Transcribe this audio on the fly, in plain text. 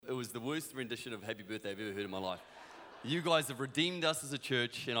was the worst rendition of Happy Birthday I've ever heard in my life. You guys have redeemed us as a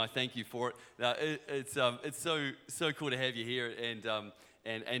church, and I thank you for it. It's so cool to have you here, and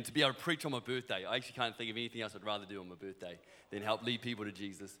to be able to preach on my birthday. I actually can't think of anything else I'd rather do on my birthday than help lead people to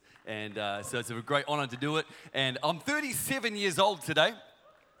Jesus. And so it's a great honor to do it. And I'm 37 years old today.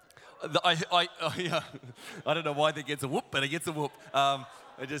 I don't know why that gets a whoop, but it gets a whoop.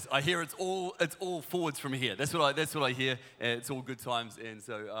 I hear it's all forwards from here. That's what I hear. And it's all good times, and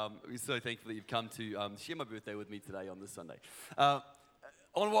so we're so thankful that you've come to share my birthday with me today on this Sunday. I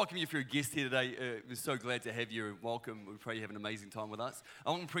want to welcome you if you're a guest here today. We're so glad to have you. Welcome. We pray you have an amazing time with us. I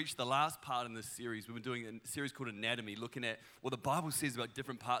want to preach the last part in this series. We've been doing a series called Anatomy, looking at what the Bible says about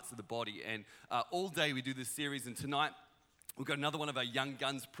different parts of the body. And all day we do this series, and tonight we've got another one of our young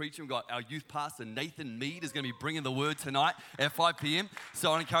guns preaching. We've got our youth pastor, Nathan Mead, is going to be bringing the word tonight at 5 p.m.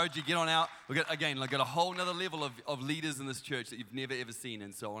 So I encourage you to get on out. We've got a whole nother level of leaders in this church that you've never, ever seen.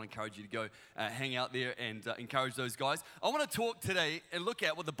 And so I want to encourage you to go hang out there and encourage those guys. I want to talk today and look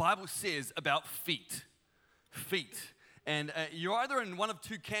at what the Bible says about feet. Feet. And you're either in one of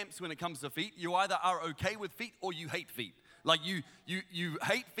two camps when it comes to feet. You either are okay with feet or you hate feet. Like you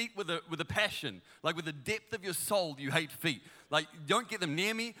hate feet with a passion. Like with the depth of your soul, you hate feet. Like, don't get them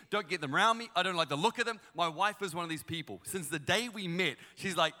near me. Don't get them around me. I don't like the look of them. My wife is one of these people. Since the day we met,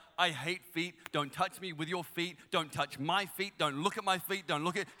 she's like, I hate feet. Don't touch me with your feet. Don't touch my feet. Don't look at my feet. Don't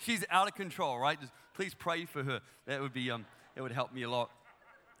look at. She's out of control, right? Just please pray for her. That would help me a lot.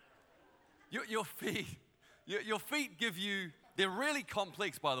 Your feet give you. They're really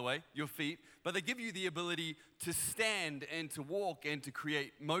complex, by the way, your feet, but they give you the ability to stand and to walk and to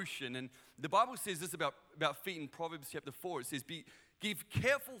create motion. And the Bible says this about feet in Proverbs chapter 4. It says, give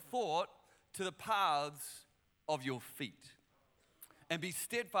careful thought to the paths of your feet and be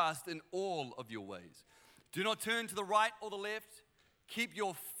steadfast in all of your ways. Do not turn to the right or the left. Keep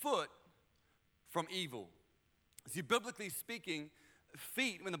your foot from evil. See, biblically speaking,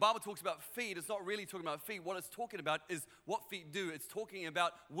 feet, when the Bible talks about feet, it's not really talking about feet. What it's talking about is what feet do. It's talking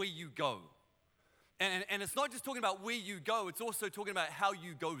about where you go. And it's not just talking about where you go, it's also talking about how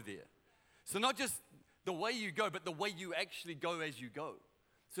you go there. So not just the way you go, but the way you actually go as you go.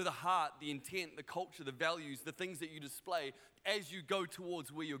 So the heart, the intent, the culture, the values, the things that you display as you go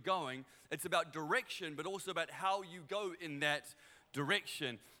towards where you're going. It's about direction, but also about how you go in that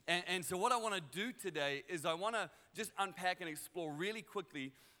direction. And so what I want to do today is I want to just unpack and explore really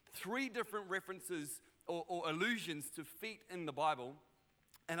quickly 3 different references or allusions to feet in the Bible.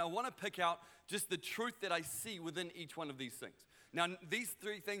 And I want to pick out just the truth that I see within each one of these things. Now, these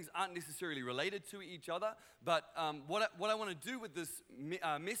 3 things aren't necessarily related to each other, but what I want to do with this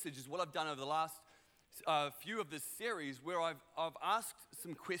message is what I've done over the last few of this series, where I've asked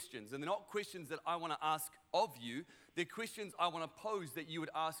some questions. And they're not questions that I want to ask of you. They're questions I want to pose that you would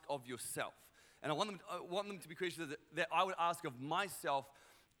ask of yourself. And I want them to be questions that I would ask of myself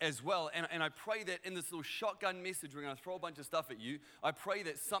as well. And I pray that in this little shotgun message, we're going to throw a bunch of stuff at you. I pray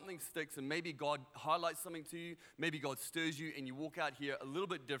that something sticks and maybe God highlights something to you. Maybe God stirs you and you walk out here a little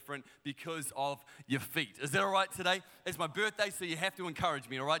bit different because of your feet. Is that all right today? It's my birthday, so you have to encourage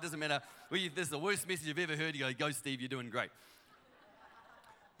me, all right? Doesn't matter. This is the worst message you've ever heard. You go, Steve, you're doing great.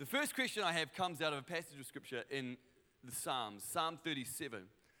 The first question I have comes out of a passage of Scripture in the Psalms, Psalm 37.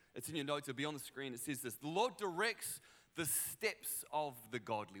 It's in your notes. It'll be on the screen. It says this: the Lord directs the steps of the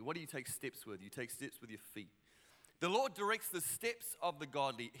godly. What do you take steps with? You take steps with your feet. The Lord directs the steps of the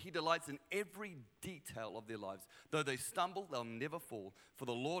godly. He delights in every detail of their lives. Though they stumble, they'll never fall, for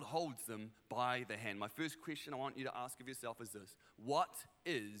the Lord holds them by the hand. My first question I want you to ask of yourself is this: what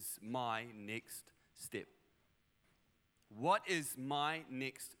is my next step? What is my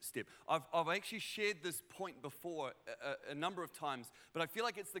next step? I've actually shared this point before a number of times, but I feel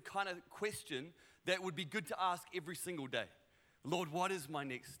like it's the kind of question that would be good to ask every single day. Lord, what is my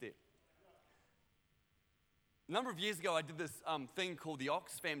next step? A number of years ago, I did this thing called the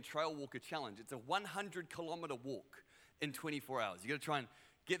Oxfam Trail Walker Challenge. It's a 100-kilometer walk in 24 hours. You got to try and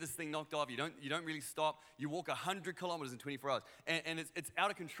get this thing knocked off. You don't really stop. You walk 100 kilometers in 24 hours. And it's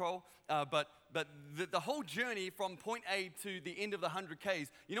out of control. But the whole journey from point A to the end of the 100 Ks,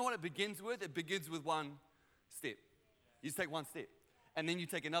 you know what it begins with? It begins with one step. You just take one step. And then you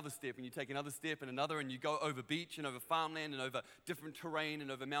take another step, and you take another step, and another, and you go over beach, and over farmland, and over different terrain, and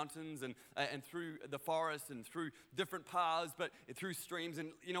over mountains, and through the forest, and through different paths, but through streams. And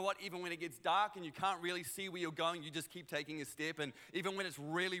you know what? Even when it gets dark, and you can't really see where you're going, you just keep taking a step. And even when it's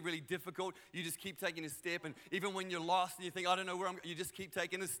really, really difficult, you just keep taking a step. And even when you're lost, and you think, I don't know where I'm going, you just keep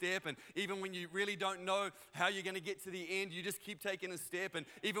taking a step. And even when you really don't know how you're going to get to the end, you just keep taking a step. And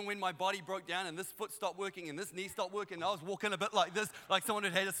even when my body broke down, and this foot stopped working, and this knee stopped working, and I was walking a bit like this, like someone who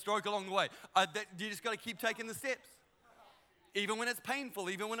had a stroke along the way. You just got to keep taking the steps. Even when it's painful,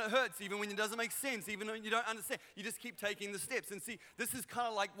 even when it hurts, even when it doesn't make sense, even when you don't understand, you just keep taking the steps. And see, this is kind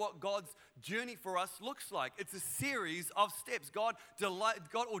of like what God's journey for us looks like. It's a series of steps. God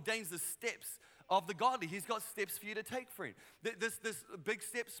ordains the steps of the godly. He's got steps for you to take, friend. This big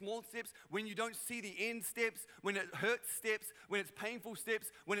steps, small steps, when you don't see the end steps, when it hurts steps, when it's painful steps,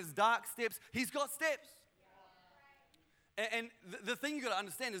 when it's dark steps, He's got steps. And the thing you got to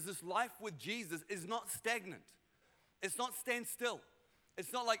understand is this life with Jesus is not stagnant. It's not stand still.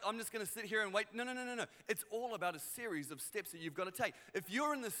 It's not like I'm just going to sit here and wait. No. It's all about a series of steps that you've got to take. If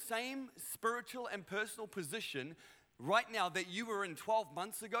you're in the same spiritual and personal position right now that you were in 12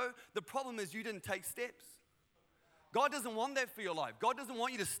 months ago, the problem is you didn't take steps. God doesn't want that for your life. God doesn't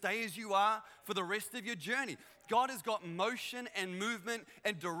want you to stay as you are for the rest of your journey. God has got motion and movement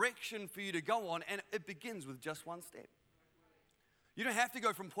and direction for you to go on, and it begins with just one step. You don't have to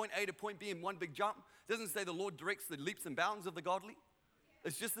go from point A to point B in one big jump. It doesn't say the Lord directs the leaps and bounds of the godly.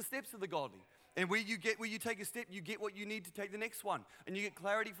 It's just the steps of the godly. And where you take a step, you get what you need to take the next one. And you get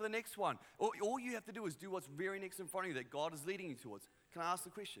clarity for the next one. All you have to do is do what's very next in front of you that God is leading you towards. Can I ask the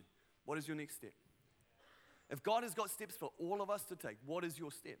question? What is your next step? If God has got steps for all of us to take, what is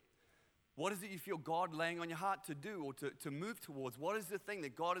your step? What is it you feel God laying on your heart to do or to move towards? What is the thing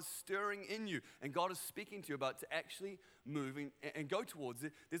that God is stirring in you and God is speaking to you about to actually move and go towards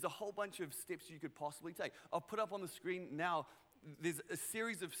it? There's a whole bunch of steps you could possibly take. I'll put up on the screen now, there's a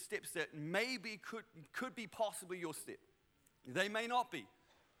series of steps that maybe could be possibly your step. They may not be.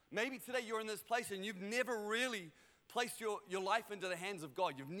 Maybe today you're in this place and you've never really placed your life into the hands of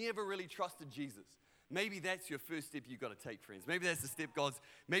God. You've never really trusted Jesus. Maybe that's your first step you've got to take, friends. Maybe that's the step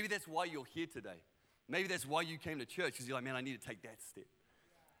maybe that's why you're here today. Maybe that's why you came to church, because you're like, man, I need to take that step.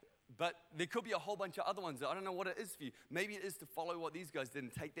 But there could be a whole bunch of other ones. I don't know what it is for you. Maybe it is to follow what these guys did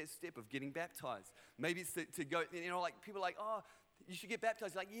and take that step of getting baptized. Maybe it's to go, like people are like, oh, you should get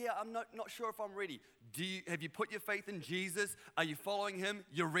baptized. Like, yeah, I'm not sure if I'm ready. Have you put your faith in Jesus? Are you following Him?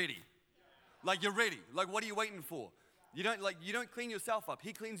 You're ready. Like, you're ready. Like, what are you waiting for? You don't clean yourself up.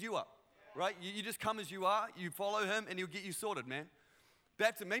 He cleans you up. Right? You just come as you are, you follow Him, and He'll get you sorted, man.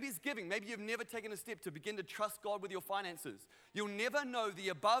 Baptism, maybe it's giving. Maybe you've never taken a step to begin to trust God with your finances. You'll never know the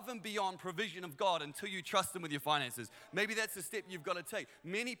above and beyond provision of God until you trust Him with your finances. Maybe that's the step you've got to take.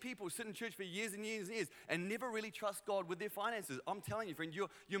 Many people sit in church for years and years and years and never really trust God with their finances. I'm telling you, friend,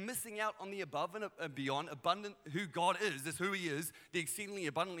 you're missing out on the above and beyond, abundant who God is. That's who He is, the exceedingly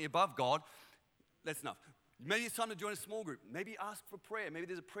abundantly above God. That's enough. Maybe it's time to join a small group. Maybe ask for prayer. Maybe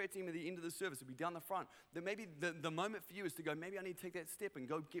there's a prayer team at the end of the service. It'll be down the front. Then maybe the moment for you is to go, maybe I need to take that step and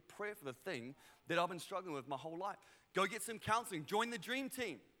go get prayer for the thing that I've been struggling with my whole life. Go get some counseling. Join the dream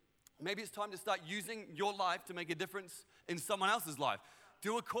team. Maybe it's time to start using your life to make a difference in someone else's life.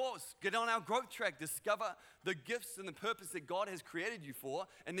 Do a course. Get on our growth track. Discover the gifts and the purpose that God has created you for,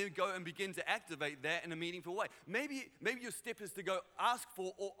 and then go and begin to activate that in a meaningful way. Maybe your step is to go ask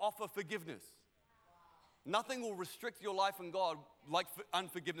for or offer forgiveness. Nothing will restrict your life in God like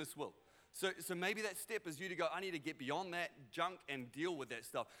unforgiveness will. So maybe that step is you to go, I need to get beyond that junk and deal with that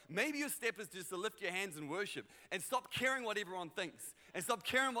stuff. Maybe your step is just to lift your hands in worship and stop caring what everyone thinks and stop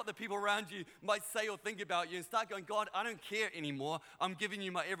caring what the people around you might say or think about you and start going, God, I don't care anymore. I'm giving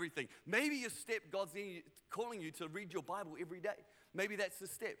you my everything. Maybe your step, God's calling you to read your Bible every day. Maybe that's the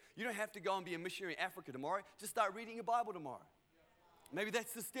step. You don't have to go and be a missionary in Africa tomorrow. Just start reading your Bible tomorrow. Maybe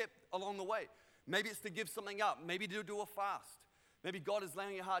that's the step along the way. Maybe it's to give something up. Maybe to do a fast. Maybe God is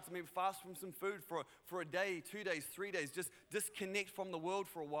laying on your heart to maybe fast from some food for a day, 2 days, 3 days. Just disconnect from the world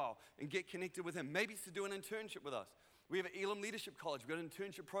for a while and get connected with Him. Maybe it's to do an internship with us. We have an Elam Leadership College. We've got an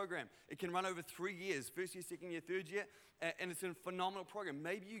internship program. It can run over 3 years, first year, second year, third year, and it's a phenomenal program.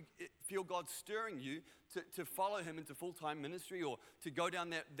 Maybe you feel God stirring you to follow Him into full-time ministry or to go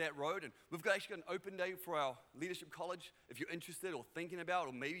down that road. And we've actually got an open day for our Leadership College if you're interested or thinking about,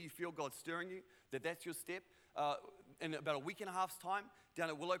 or maybe you feel God stirring you, that's your step. In about a week and a half's time, down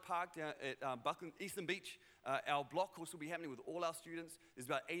at Willow Park, down at Buckland, Eastern Beach, our block course will be happening with all our students. There's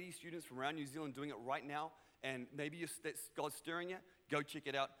about 80 students from around New Zealand doing it right now. And maybe that's God's stirring you. Go check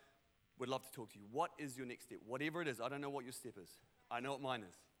it out. We'd love to talk to you. What is your next step? Whatever it is, I don't know what your step is. I know what mine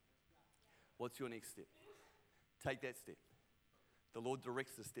is. What's your next step? Take that step. The Lord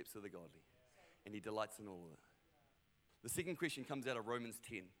directs the steps of the godly, and He delights in all of it. The second question comes out of Romans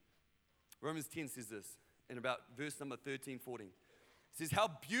 10. Romans 10 says this, in about verse number 13, 14. It says, how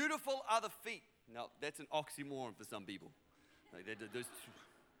beautiful are the feet. Now, that's an oxymoron for some people. Like those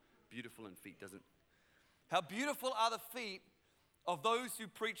beautiful and feet doesn't. How beautiful are the feet of those who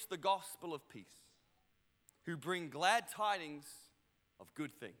preach the gospel of peace, who bring glad tidings of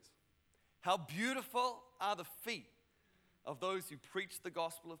good things. How beautiful are the feet of those who preach the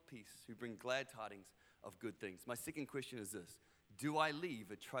gospel of peace, who bring glad tidings of good things. My second question is this: do I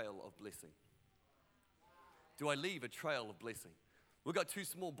leave a trail of blessing? Do I leave a trail of blessing? We've got 2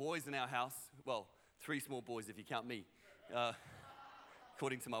 small boys in our house. Well, 3 small boys if you count me,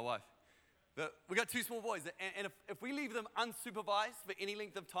 according to my wife. But we've got 2 small boys, and if we leave them unsupervised for any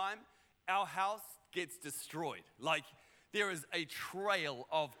length of time, our house gets destroyed. Like, there is a trail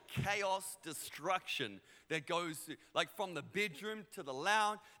of chaos, destruction that goes like from the bedroom to the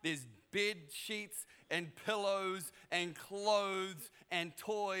lounge. There's bed sheets and pillows and clothes and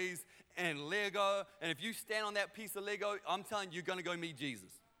toys and Lego. And if you stand on that piece of Lego, I'm telling you, you're going to go meet Jesus.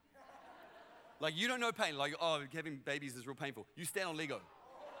 Like, you don't know pain. Like, oh, having babies is real painful. You stand on Lego.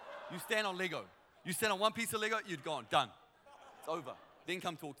 You stand on Lego. You stand on one piece of Lego, you're gone, done. It's over. Then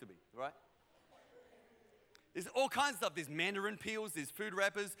come talk to me, right? There's all kinds of stuff. There's mandarin peels, there's food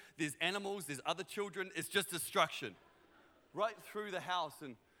wrappers, there's animals, there's other children. It's just destruction right through the house.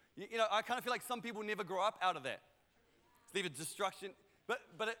 And, you know, I kind of feel like some people never grow up out of that. It's either destruction,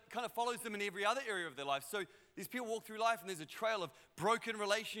 but it kind of follows them in every other area of their life. So these people walk through life and there's a trail of broken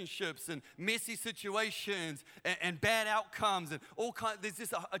relationships and messy situations and bad outcomes and all kinds. There's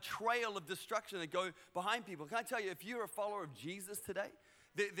just a trail of destruction that go behind people. Can I tell you, if you're a follower of Jesus today,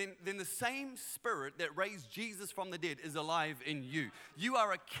 then the same spirit that raised Jesus from the dead is alive in you. You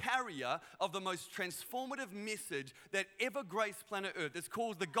are a carrier of the most transformative message that ever graced planet Earth. It's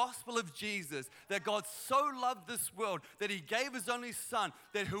called the gospel of Jesus, that God so loved this world that he gave his only son,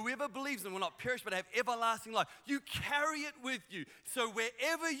 that whoever believes in him will not perish but have everlasting life. You carry it with you. So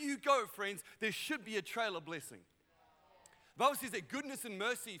wherever you go, friends, there should be a trail of blessing. The Bible says that goodness and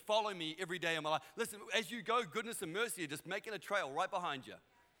mercy follow me every day of my life. Listen, as you go, goodness and mercy are just making a trail right behind you.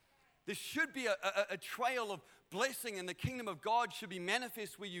 There should be a trail of blessing, and the kingdom of God should be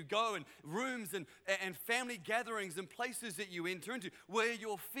manifest where you go, and rooms and family gatherings and places that you enter into. Where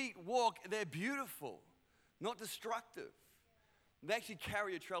your feet walk, they're beautiful, not destructive. They actually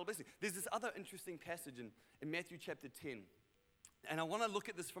carry a trail of blessing. There's this other interesting passage in Matthew chapter 10, and I want to look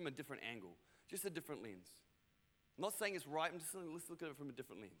at this from a different angle, just a different lens. I'm not saying it's right, I'm just saying let's look at it from a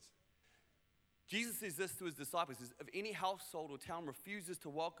different lens. Jesus says this to his disciples, he says, if any household or town refuses to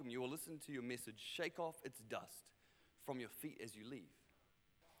welcome you or listen to your message, shake off its dust from your feet as you leave.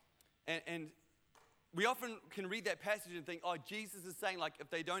 And we often can read that passage and think, oh, Jesus is saying, like, if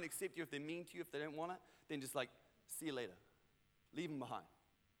they don't accept you, if they're mean to you, if they don't want it, then just like, see you later. Leave them behind.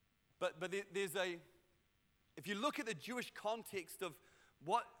 But if you look at the Jewish context of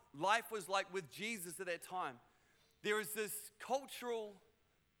what life was like with Jesus at that time, there is this cultural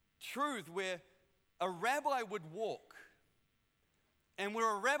truth where a rabbi would walk, and where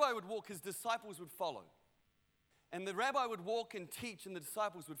a rabbi would walk, his disciples would follow. And the rabbi would walk and teach, and the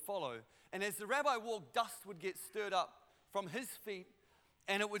disciples would follow. And as the rabbi walked, dust would get stirred up from his feet,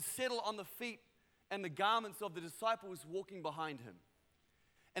 and it would settle on the feet and the garments of the disciples walking behind him.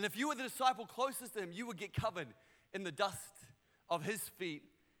 And if you were the disciple closest to him, you would get covered in the dust of his feet,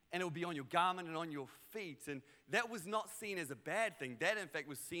 and it would be on your garment and on your feet. And that was not seen as a bad thing. That, in fact,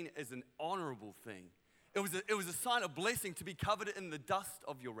 was seen as an honorable thing. It was a sign of blessing to be covered in the dust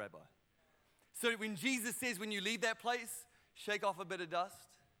of your rabbi. So when Jesus says, when you leave that place, shake off a bit of dust,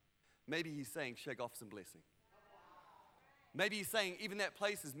 maybe he's saying, shake off some blessing. Maybe he's saying, even that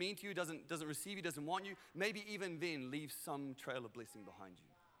place is mean to you, doesn't receive you, doesn't want you. Maybe even then, leave some trail of blessing behind you.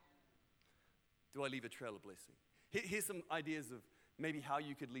 Do I leave a trail of blessing? Here's some ideas of maybe how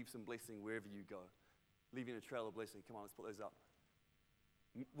you could leave some blessing wherever you go. Leaving a trail of blessing. Come on, let's put those up.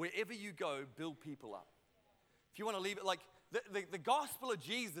 Wherever you go, build people up. If you want to leave it, like the gospel of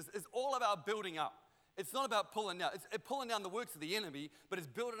Jesus is all about building up. It's not about pulling down. It's pulling down the works of the enemy, but it's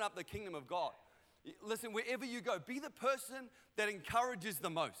building up the kingdom of God. Listen, wherever you go, be the person that encourages the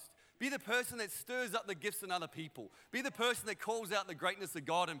most. Be the person that stirs up the gifts in other people. Be the person that calls out the greatness of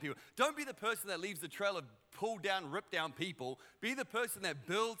God in people. Don't be the person that leaves the trail of pulled down, ripped down people. Be the person that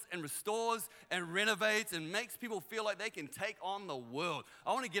builds and restores and renovates and makes people feel like they can take on the world.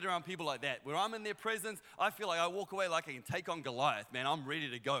 I want to get around people like that. Where I'm in their presence, I feel like I walk away like I can take on Goliath. Man, I'm ready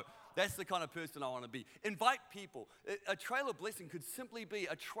to go. That's the kind of person I want to be. Invite people. A trail of blessing could simply be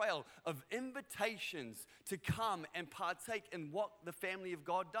a trail of invitations to come and partake in what the family of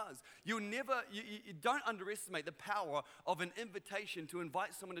God does. You don't underestimate the power of an invitation to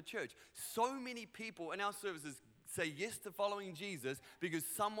invite someone to church. So many people in our services say yes to following Jesus because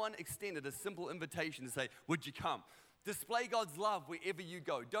someone extended a simple invitation to say, would you come? Display God's love wherever you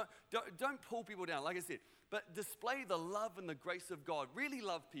go. Don't pull people down, like I said, but display the love and the grace of God. Really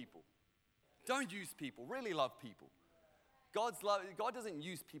love people. Don't use people. Really love people. God doesn't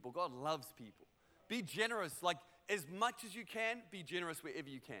use people. God loves people. Be generous. Like, as much as you can, be generous wherever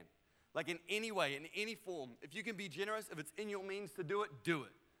you can. Like, in any way, in any form. If you can be generous, if it's in your means to do it, do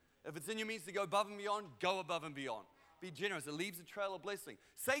it. If it's in your means to go above and beyond, go above and beyond. Be generous. It leaves a trail of blessing.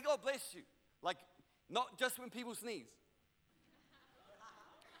 Say God bless you. Like, not just when people sneeze.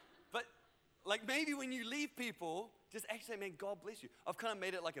 But, like, maybe when you leave people, just actually say, man, God bless you. I've kind of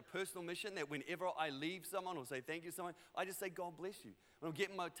made it like a personal mission that whenever I leave someone or say thank you to someone, I just say, God bless you. When I'm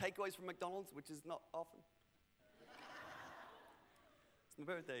getting my takeaways from McDonald's, which is not often. It's my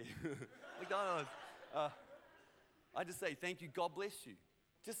birthday. McDonald's. I just say, thank you, God bless you.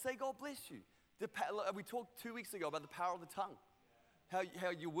 Just say, God bless you. We talked 2 weeks ago about the power of the tongue. How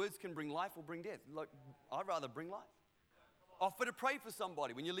your words can bring life or bring death. Like, I'd rather bring life. Offer to pray for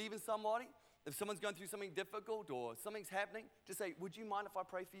somebody. When you're leaving somebody, if someone's going through something difficult or something's happening, just say, would you mind if I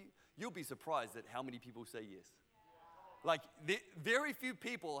pray for you? You'll be surprised at how many people say yes. Like, very few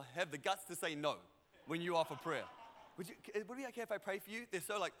people have the guts to say no when you offer prayer. Would it be okay if I pray for you? They're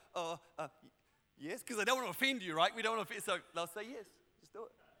so like, yes, because I don't want to offend you, right? We don't want to offend, so they'll say yes. Just do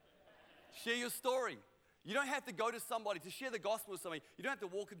it. Share your story. You don't have to go to somebody to share the gospel with somebody. You don't have to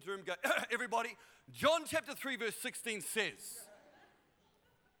walk into the room and go, everybody, John chapter 3 verse 16 says.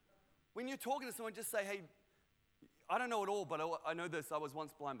 When you're talking to someone, just say, hey, I don't know it all, but I know this. I was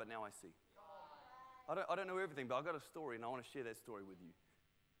once blind, but now I see. I don't know everything, but I've got a story, and I want to share that story with you.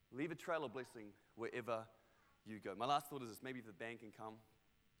 Leave a trail of blessing wherever you go. My last thought is this. Maybe if the band can come,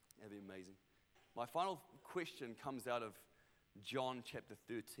 that'd be amazing. My final question comes out of John chapter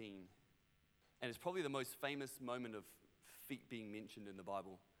 13. And it's probably the most famous moment of feet being mentioned in the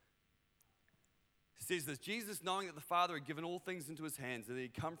Bible. It says this, Jesus, knowing that the Father had given all things into his hands, and that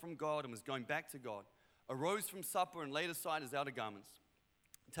he'd come from God and was going back to God, arose from supper and laid aside his outer garments.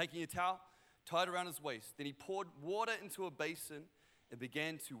 Taking a towel, tied around his waist, then he poured water into a basin and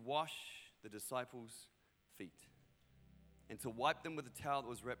began to wash the disciples' feet and to wipe them with the towel that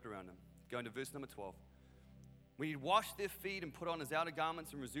was wrapped around him. Going to verse number 12. When he'd washed their feet and put on his outer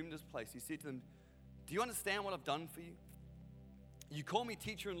garments and resumed his place, he said to them, do you understand what I've done for you? You call me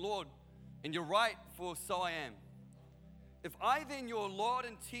teacher and Lord, and you're right, for so I am. If I then, your Lord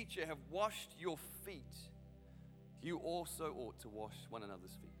and teacher, have washed your feet, you also ought to wash one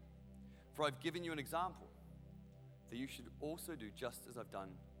another's feet. For I've given you an example that you should also do just as I've done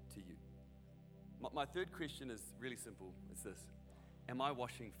to you. My third question is really simple. It's this. Am I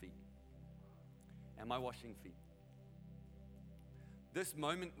washing feet? Am I washing feet? This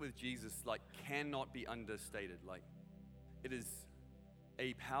moment with Jesus, like, cannot be understated. Like, it is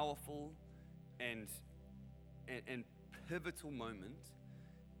a powerful and pivotal moment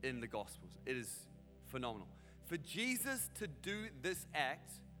in the Gospels. It is phenomenal. For Jesus to do this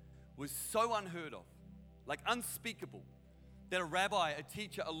act was so unheard of, like unspeakable, that a rabbi, a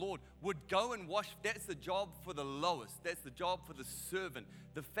teacher, a Lord would go and wash. That's the job for the lowest. That's the job for the servant.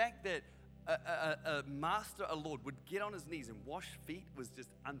 The fact that a master, a Lord, would get on his knees and wash feet was just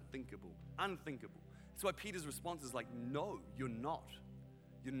unthinkable. Unthinkable. That's why Peter's response is like, no, you're not.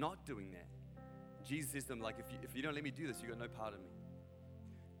 You're not doing that. Jesus says to them, like, if you don't let me do this, you got no part of me.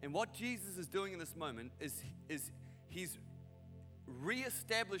 And what Jesus is doing in this moment is he's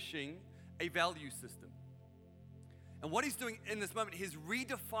reestablishing a value system. And what he's doing in this moment, he's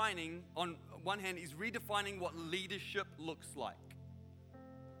redefining, on one hand, he's redefining what leadership looks like.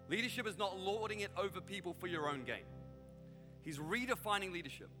 Leadership is not lording it over people for your own gain. He's redefining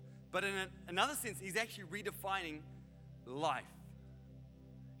leadership. But in another sense, he's actually redefining life.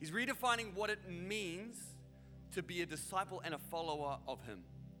 He's redefining what it means to be a disciple and a follower of him.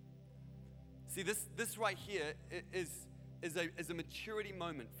 See, this right here is a maturity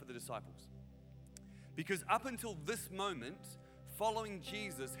moment for the disciples. Because up until this moment, following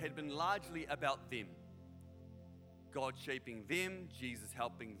Jesus had been largely about them. God shaping them, Jesus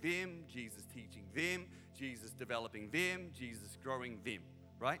helping them, Jesus teaching them, Jesus developing them, Jesus growing them,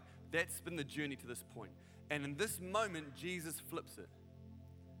 right? That's been the journey to this point. And in this moment, Jesus flips it.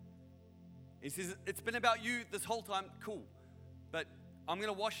 He says, it's been about you this whole time, cool, but I'm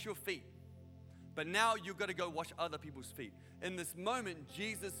going to wash your feet. But now you've got to go wash other people's feet. In this moment,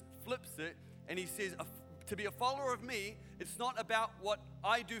 Jesus flips it and he says, to be a follower of me, it's not about what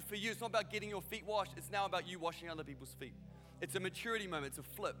I do for you. It's not about getting your feet washed. It's now about you washing other people's feet. It's a maturity moment. It's a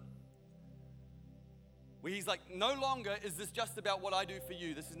flip. Where he's like, no longer is this just about what I do for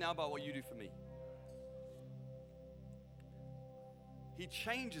you. This is now about what you do for me. He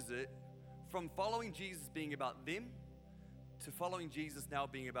changes it from following Jesus being about them to following Jesus now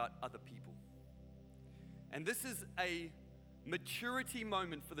being about other people. And this is a maturity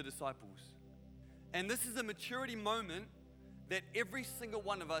moment for the disciples. And this is a maturity moment that every single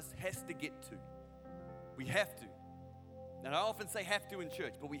one of us has to get to. We have to. And I often say have to in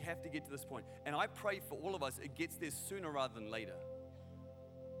church, but we have to get to this point. And I pray for all of us, it gets there sooner rather than later.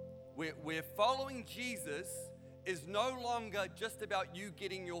 Where following Jesus is no longer just about you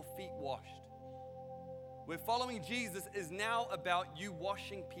getting your feet washed. Where following Jesus is now about you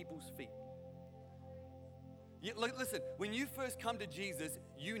washing people's feet. Listen, when you first come to Jesus,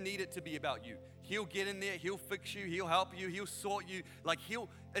 you need it to be about you. He'll get in there, He'll fix you, He'll help you, He'll sort you.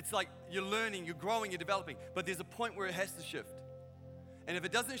 It's like you're learning, you're growing, you're developing. But there's a point where it has to shift. And if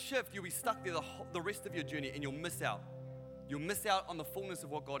it doesn't shift, you'll be stuck there the rest of your journey and you'll miss out. You'll miss out on the fullness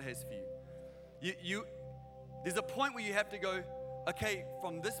of what God has for you. There's a point where you have to go, okay,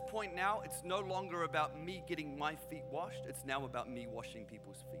 from this point now, it's no longer about me getting my feet washed. It's now about me washing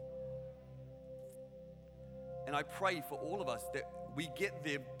people's feet. And I pray for all of us that we get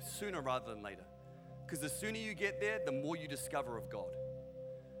there sooner rather than later. Because the sooner you get there, the more you discover of God.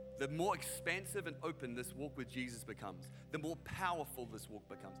 The more expansive and open this walk with Jesus becomes. The more powerful this walk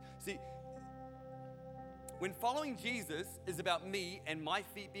becomes. See, when following Jesus is about me and my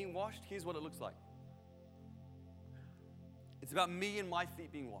feet being washed, here's what it looks like. It's about me and my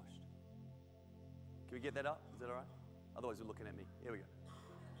feet being washed. Can we get that up? Is that all right? Otherwise, you're looking at me. Here we go.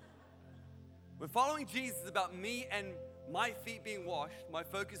 When following Jesus is about me and my feet being washed, my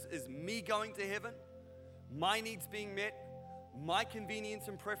focus is me going to heaven, my needs being met, my convenience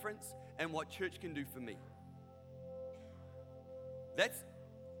and preference, and what church can do for me.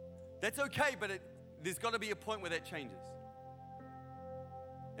 That's okay, but there's got to be a point where that changes.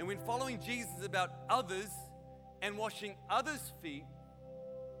 And when following Jesus is about others and washing others' feet,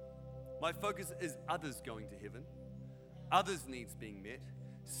 my focus is others going to heaven, others' needs being met,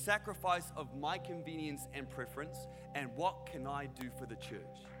 sacrifice of my convenience and preference, and what can I do for the church?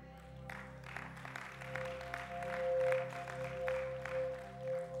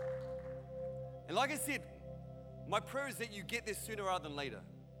 And like I said, my prayer is that you get there sooner rather than later.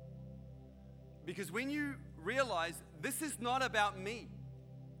 Because when you realize this is not about me,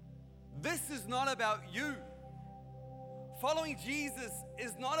 this is not about you. Following Jesus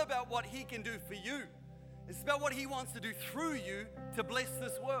is not about what He can do for you. It's about what He wants to do through you to bless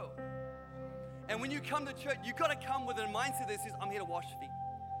this world. And when you come to church, you've got to come with a mindset that says, I'm here to wash feet.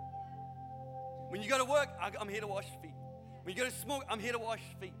 When you go to work, I'm here to wash feet. When you go to smoke, I'm here to wash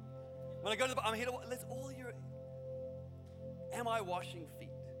feet. When I go to the bar, I'm here to wash. Let's all your. Am I washing feet?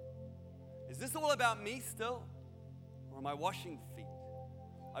 Is this all about me still? Or am I washing feet?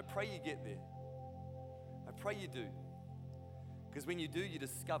 I pray you get there. I pray you do. Because when you do, you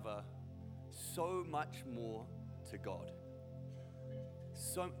discover so much more to God.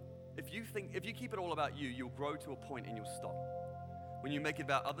 So if you keep it all about you, you'll grow to a point and you'll stop. When you make it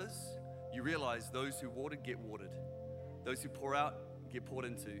about others, you realize those who watered get watered. Those who pour out get poured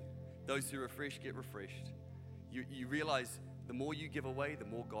into. Those who refresh get refreshed. You realize the more you give away, the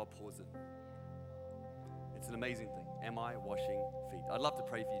more God pours in. It's an amazing thing. Am I washing feet? I'd love to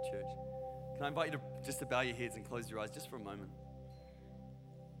pray for you, church. Can I invite you to bow your heads and close your eyes just for a moment?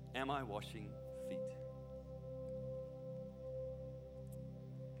 Am I washing feet?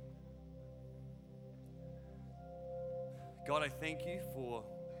 God, I thank you for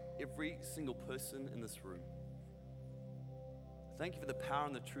every single person in this room. Thank you for the power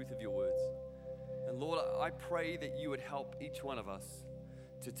and the truth of your words. And Lord, I pray that you would help each one of us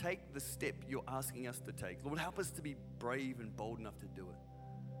to take the step you're asking us to take. Lord, help us to be brave and bold enough to do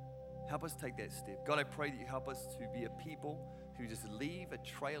it. Help us take that step. God, I pray that you help us to be a people who just leave a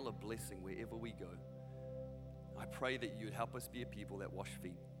trail of blessing wherever we go. I pray that you would help us be a people that wash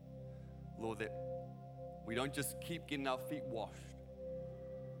feet. Lord, that we don't just keep getting our feet washed.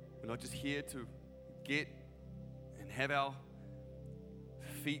 We're not just here to get and have our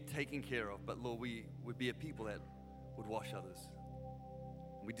feet taken care of, but Lord, we would be a people that would wash others.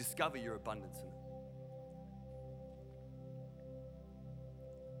 And we discover your abundance in it.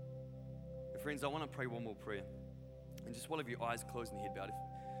 And friends, I want to pray one more prayer. And just while you have your eyes closed and your head bowed,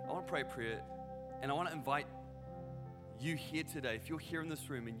 I want to pray a prayer, and I want to invite you here today. If you're here in this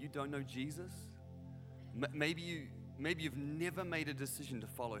room and you don't know Jesus, maybe you've never made a decision to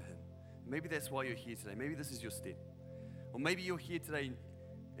follow him. Maybe that's why you're here today. Maybe this is your step. Or maybe you're here today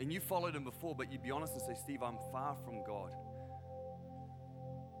and you followed him before, but you'd be honest and say, Steve, I'm far from God.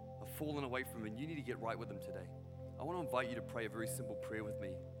 I've fallen away from him, and you need to get right with him today. I want to invite you to pray a very simple prayer with me.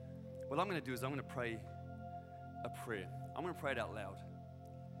 What I'm going to do is I'm going to pray a prayer. I'm going to pray it out loud.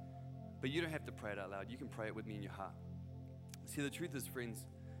 But you don't have to pray it out loud. You can pray it with me in your heart. See, the truth is, friends,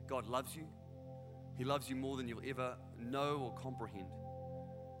 God loves you. He loves you more than you'll ever know or comprehend.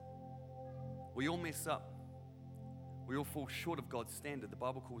 We all mess up. We all fall short of God's standard. The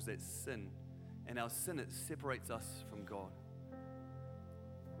Bible calls that sin. And our sin, it separates us from God.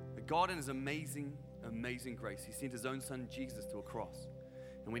 But God in His amazing, amazing grace, He sent His own Son Jesus to a cross.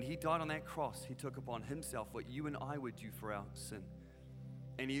 And when He died on that cross, He took upon Himself what you and I would do for our sin.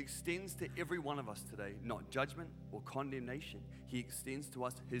 And He extends to every one of us today, not judgment or condemnation. He extends to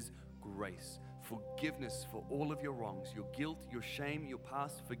us His grace, forgiveness for all of your wrongs, your guilt, your shame, your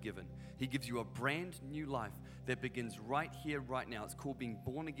past forgiven. He gives you a brand new life that begins right here, right now. It's called being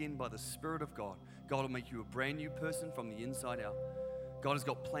born again by the Spirit of God. God will make you a brand new person from the inside out. God has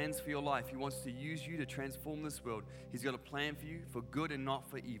got plans for your life. He wants to use you to transform this world. He's got a plan for you for good and not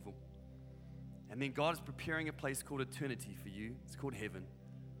for evil. And then God is preparing a place called eternity for you. It's called heaven.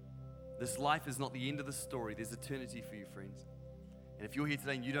 This life is not the end of the story. There's eternity for you, friends. And if you're here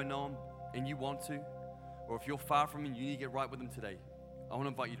today and you don't know Him and you want to, or if you're far from Him, you need to get right with Him today, I want to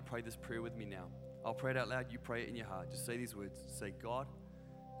invite you to pray this prayer with me now. I'll pray it out loud. You pray it in your heart. Just say these words. Say, God,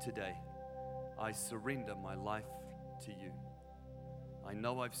 today I surrender my life to you. I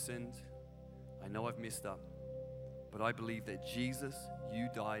know I've sinned. I know I've messed up. But I believe that Jesus, you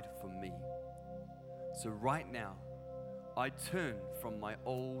died for me. So right now, I turn from my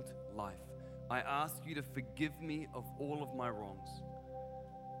old life. I ask you to forgive me of all of my wrongs.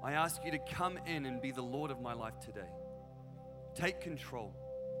 I ask you to come in and be the Lord of my life today. Take control.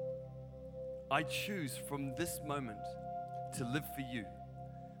 I choose from this moment to live for you.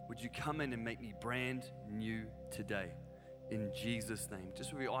 Would you come in and make me brand new today? In Jesus' name.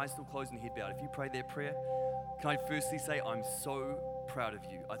 Just with your eyes still closed and head bowed. If you prayed that prayer, can I firstly say I'm so proud of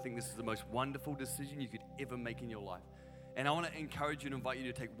you. I think this is the most wonderful decision you could ever make in your life. And I want to encourage you and invite you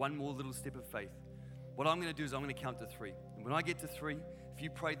to take one more little step of faith. What I'm going to do is I'm going to count to 3. And when I get to 3, if you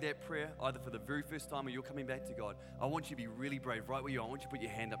prayed that prayer, either for the very first time or you're coming back to God, I want you to be really brave right where you are. I want you to put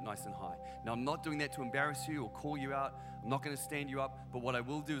your hand up nice and high. Now, I'm not doing that to embarrass you or call you out. I'm not going to stand you up. But what I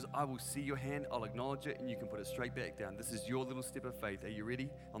will do is I will see your hand, I'll acknowledge it, and you can put it straight back down. This is your little step of faith. Are you ready?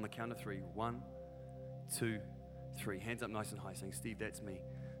 On the count of 3. 1, 2, 3. Hands up nice and high, saying, Steve, that's me.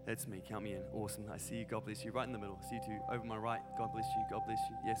 That's me. Count me in. Awesome. I see you. God bless you. Right in the middle. I see you too. Over my right. God bless you. God bless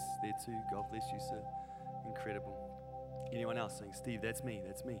you. Yes, there too. God bless you, sir. Incredible. Anyone else saying, Steve, that's me.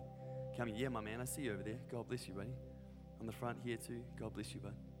 That's me. Count me. Yeah, my man. I see you over there. God bless you, buddy. On the front here too. God bless you,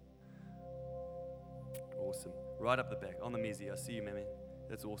 bud. Awesome. Right up the back. On the mezzy. I see you, my man.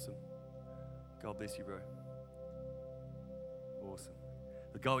 That's awesome. God bless you, bro. Awesome.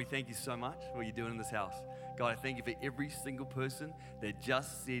 But God, we thank you so much for what you're doing in this house. God, I thank you for every single person that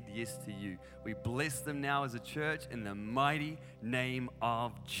just said yes to you. We bless them now as a church in the mighty name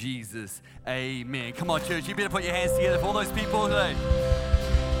of Jesus. Amen. Come on, church, you better put your hands together for all those people today.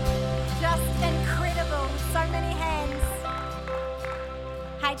 Just incredible. So many hands.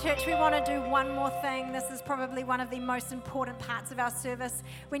 Hey church, we want to do one more thing. This is probably one of the most important parts of our service.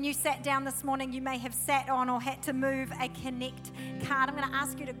 When you sat down this morning, you may have sat on or had to move a Connect card. I'm going to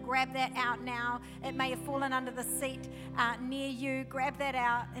ask you to grab that out now. It may have fallen under the seat near you. Grab that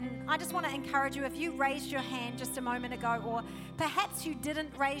out. And I just want to encourage you, if you raised your hand just a moment ago, or perhaps you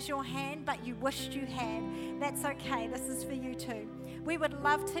didn't raise your hand, but you wished you had, that's okay. This is for you too. We would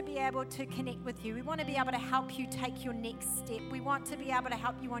love to be able to connect with you. We want to be able to help you take your next step. We want to be able to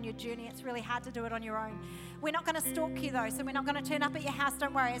help you on your journey. It's really hard to do it on your own. We're not going to stalk you though, so we're not going to turn up at your house.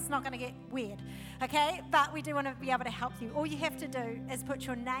 Don't worry, it's not going to get weird, okay? But we do want to be able to help you. All you have to do is put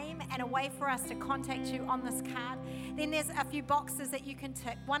your name and a way for us to contact you on this card. Then there's a few boxes that you can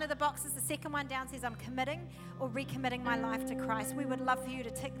tick. One of the boxes, the second one down, says I'm committing or recommitting my life to Christ. We would love for you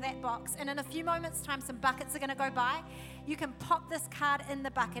to tick that box. And in a few moments' time, some buckets are going to go by. You can pop this card in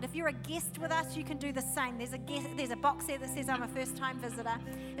the bucket. If you're a guest with us, you can do the same. There's a box there that says I'm a first-time visitor.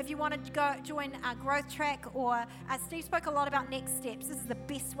 If you want to go join Growth Track, or Steve spoke a lot about next steps. This is the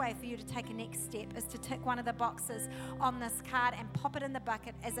best way for you to take a next step, is to tick one of the boxes on this card and pop it in the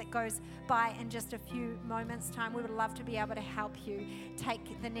bucket as it goes by in just a few moments' time. We would love to be able to help you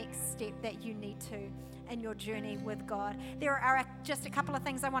take the next step that you need to in your journey with God. There are just a couple of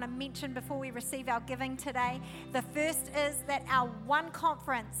things I want to mention before we receive our giving today. The first is that our One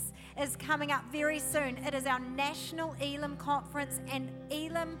Conference is coming up very soon. It is our National Elim Conference, and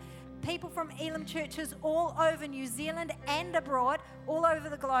people from Elim churches all over New Zealand and abroad, all over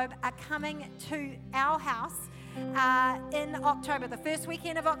the globe, are coming to our house in October, the first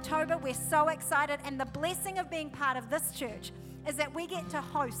weekend of October. We're so excited. And the blessing of being part of this church is that we get to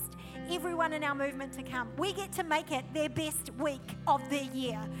host everyone in our movement to come. We get to make it their best week of their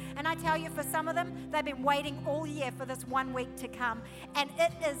year. And I tell you, for some of them, they've been waiting all year for this 1 week to come. And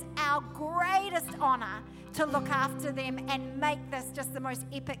it is our greatest honor to look after them and make this just the most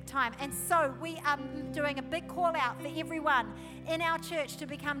epic time. And so we are doing a big call out for everyone in our church to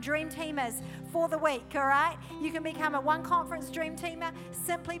become Dream Teamers for the week, all right? You can become a One Conference Dream Teamer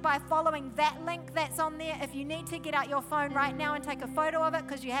simply by following that link that's on there. If you need to, get out your phone right now and take a photo of it,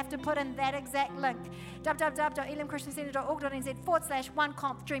 because you have to put in that exact link,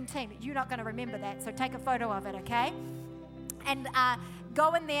 www.elimchristiancentre.org.nz/1conf Dream Team. You're not going to remember that, so take a photo of it, okay? And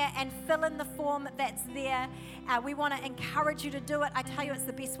go in there and fill in the form that's there. We want to encourage you to do it. I tell you, it's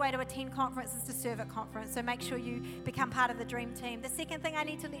the best way to attend conferences, to serve at conference. So make sure you become part of the Dream Team. The second thing I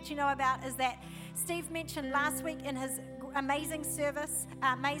need to let you know about is that Steve mentioned last week in his amazing service,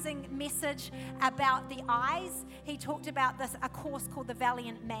 amazing message about the eyes. He talked about a course called The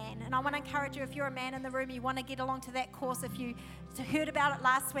Valiant Man. And I want to encourage you, if you're a man in the room, you want to get along to that course. If you heard about it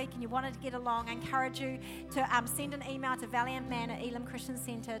last week and you wanted to get along, I encourage you to send an email to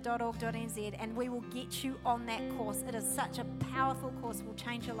valiantman@elimchristiancentre.org.nz, and we will get you on that course. It is such a powerful course. It will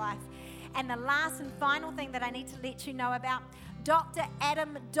change your life. And the last and final thing that I need to let you know about, Dr.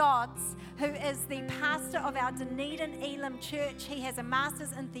 Adam Dodds, who is the pastor of our Dunedin Elim Church. He has a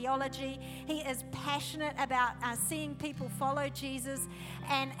master's in theology. He is passionate about seeing people follow Jesus,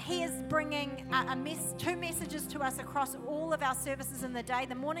 and he is bringing two messages to us across all of our services in the day.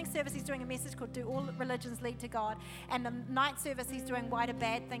 The morning service, he's doing a message called Do All Religions Lead to God, and the night service, he's doing Why Do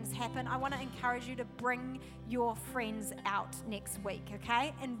Bad Things Happen. I want to encourage you to bring your friends out next week,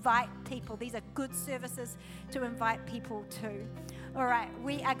 okay? Invite people. These are good services to invite people to. All right,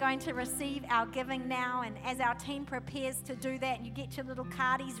 we are going to receive our giving now, and as our team prepares to do that, and you get your little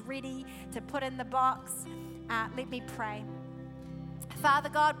cardies ready to put in the box, let me pray. Father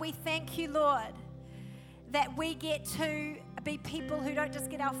God, we thank you, Lord, that we get to be people who don't just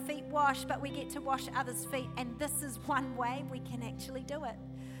get our feet washed, but we get to wash others' feet, and this is one way we can actually do it.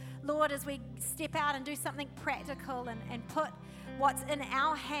 Lord, as we step out and do something practical and put what's in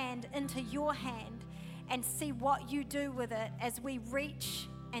our hand into your hand, and see what you do with it as we reach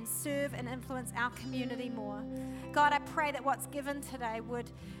and serve and influence our community more. God, I pray that what's given today would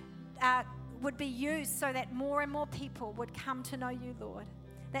be used so that more and more people would come to know you, Lord.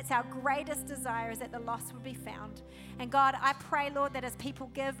 That's our greatest desire, is that the lost would be found. And God, I pray, Lord, that as people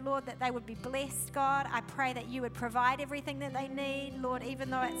give, Lord, that they would be blessed, God. I pray that you would provide everything that they need, Lord, even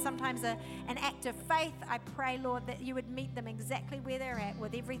though it's sometimes an act of faith. I pray, Lord, that you would meet them exactly where they're at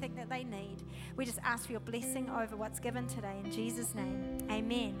with everything that they need. We just ask for your blessing over what's given today. In Jesus' name,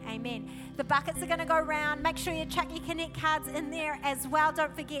 amen, amen. The buckets are going to go round. Make sure you chuck your Connect cards in there as well.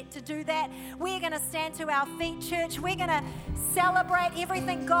 Don't forget to do that. We're going to stand to our feet, church. We're going to celebrate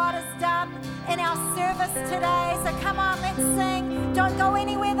everything God has done in our service today. So come on, let's sing. Don't go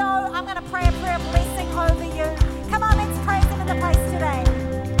anywhere though. I'm going to pray a prayer of blessing over you.